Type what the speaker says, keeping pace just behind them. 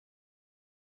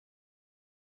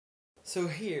So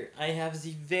here I have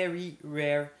the very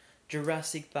rare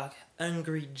Jurassic Park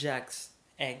Hungry Jack's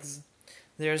eggs.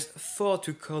 There's four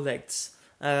to collect.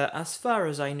 As far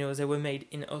as I know, they were made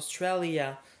in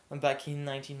Australia back in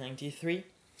 1993.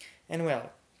 And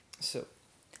well, so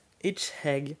each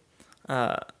egg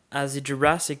uh, has the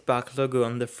Jurassic Park logo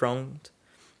on the front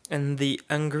and the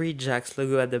Hungry Jack's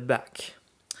logo at the back.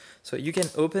 So you can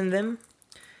open them,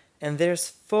 and there's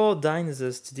four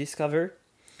dinosaurs to discover.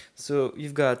 So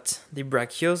you've got the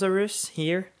Brachiosaurus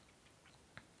here,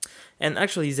 and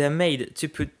actually they're made to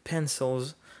put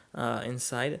pencils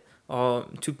inside, or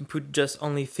to put just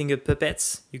only finger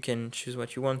puppets. You can choose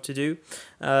what you want to do.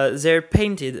 They're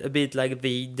painted a bit like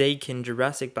the Dakin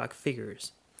Jurassic Park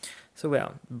figures. So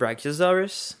well,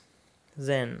 Brachiosaurus,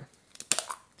 then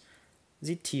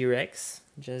the T-Rex,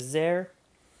 just there.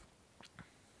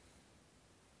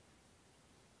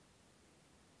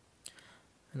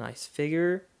 A nice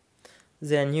figure.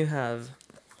 Then you have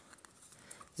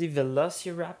the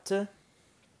Velociraptor,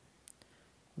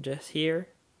 just here.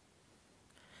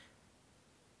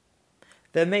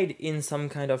 They're made in some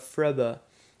kind of rubber,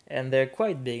 and they're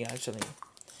quite big actually.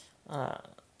 Uh,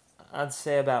 I'd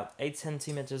say about 8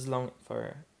 centimeters long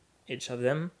for each of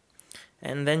them.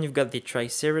 And then you've got the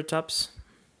Triceratops.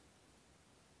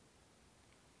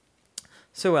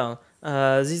 So well,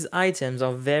 these items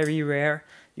are very rare.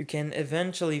 You can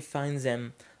eventually find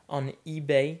them on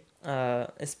eBay,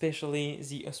 especially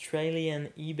the Australian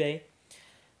eBay.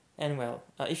 And well,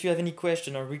 if you have any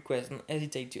question or request, don't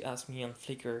hesitate to ask me on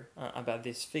Flickr about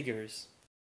these figures.